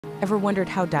Ever wondered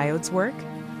how diodes work?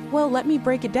 Well, let me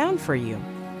break it down for you.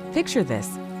 Picture this.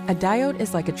 A diode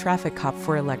is like a traffic cop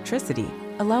for electricity,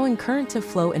 allowing current to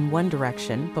flow in one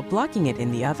direction but blocking it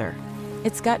in the other.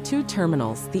 It's got two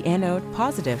terminals, the anode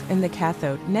positive and the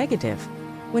cathode negative.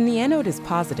 When the anode is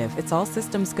positive, it's all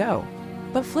systems go.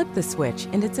 But flip the switch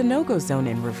and it's a no-go zone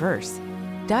in reverse.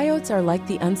 Diodes are like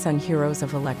the unsung heroes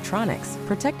of electronics,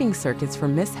 protecting circuits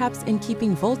from mishaps and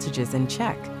keeping voltages in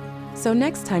check. So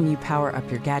next time you power up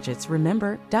your gadgets,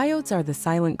 remember, diodes are the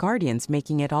silent guardians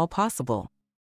making it all possible.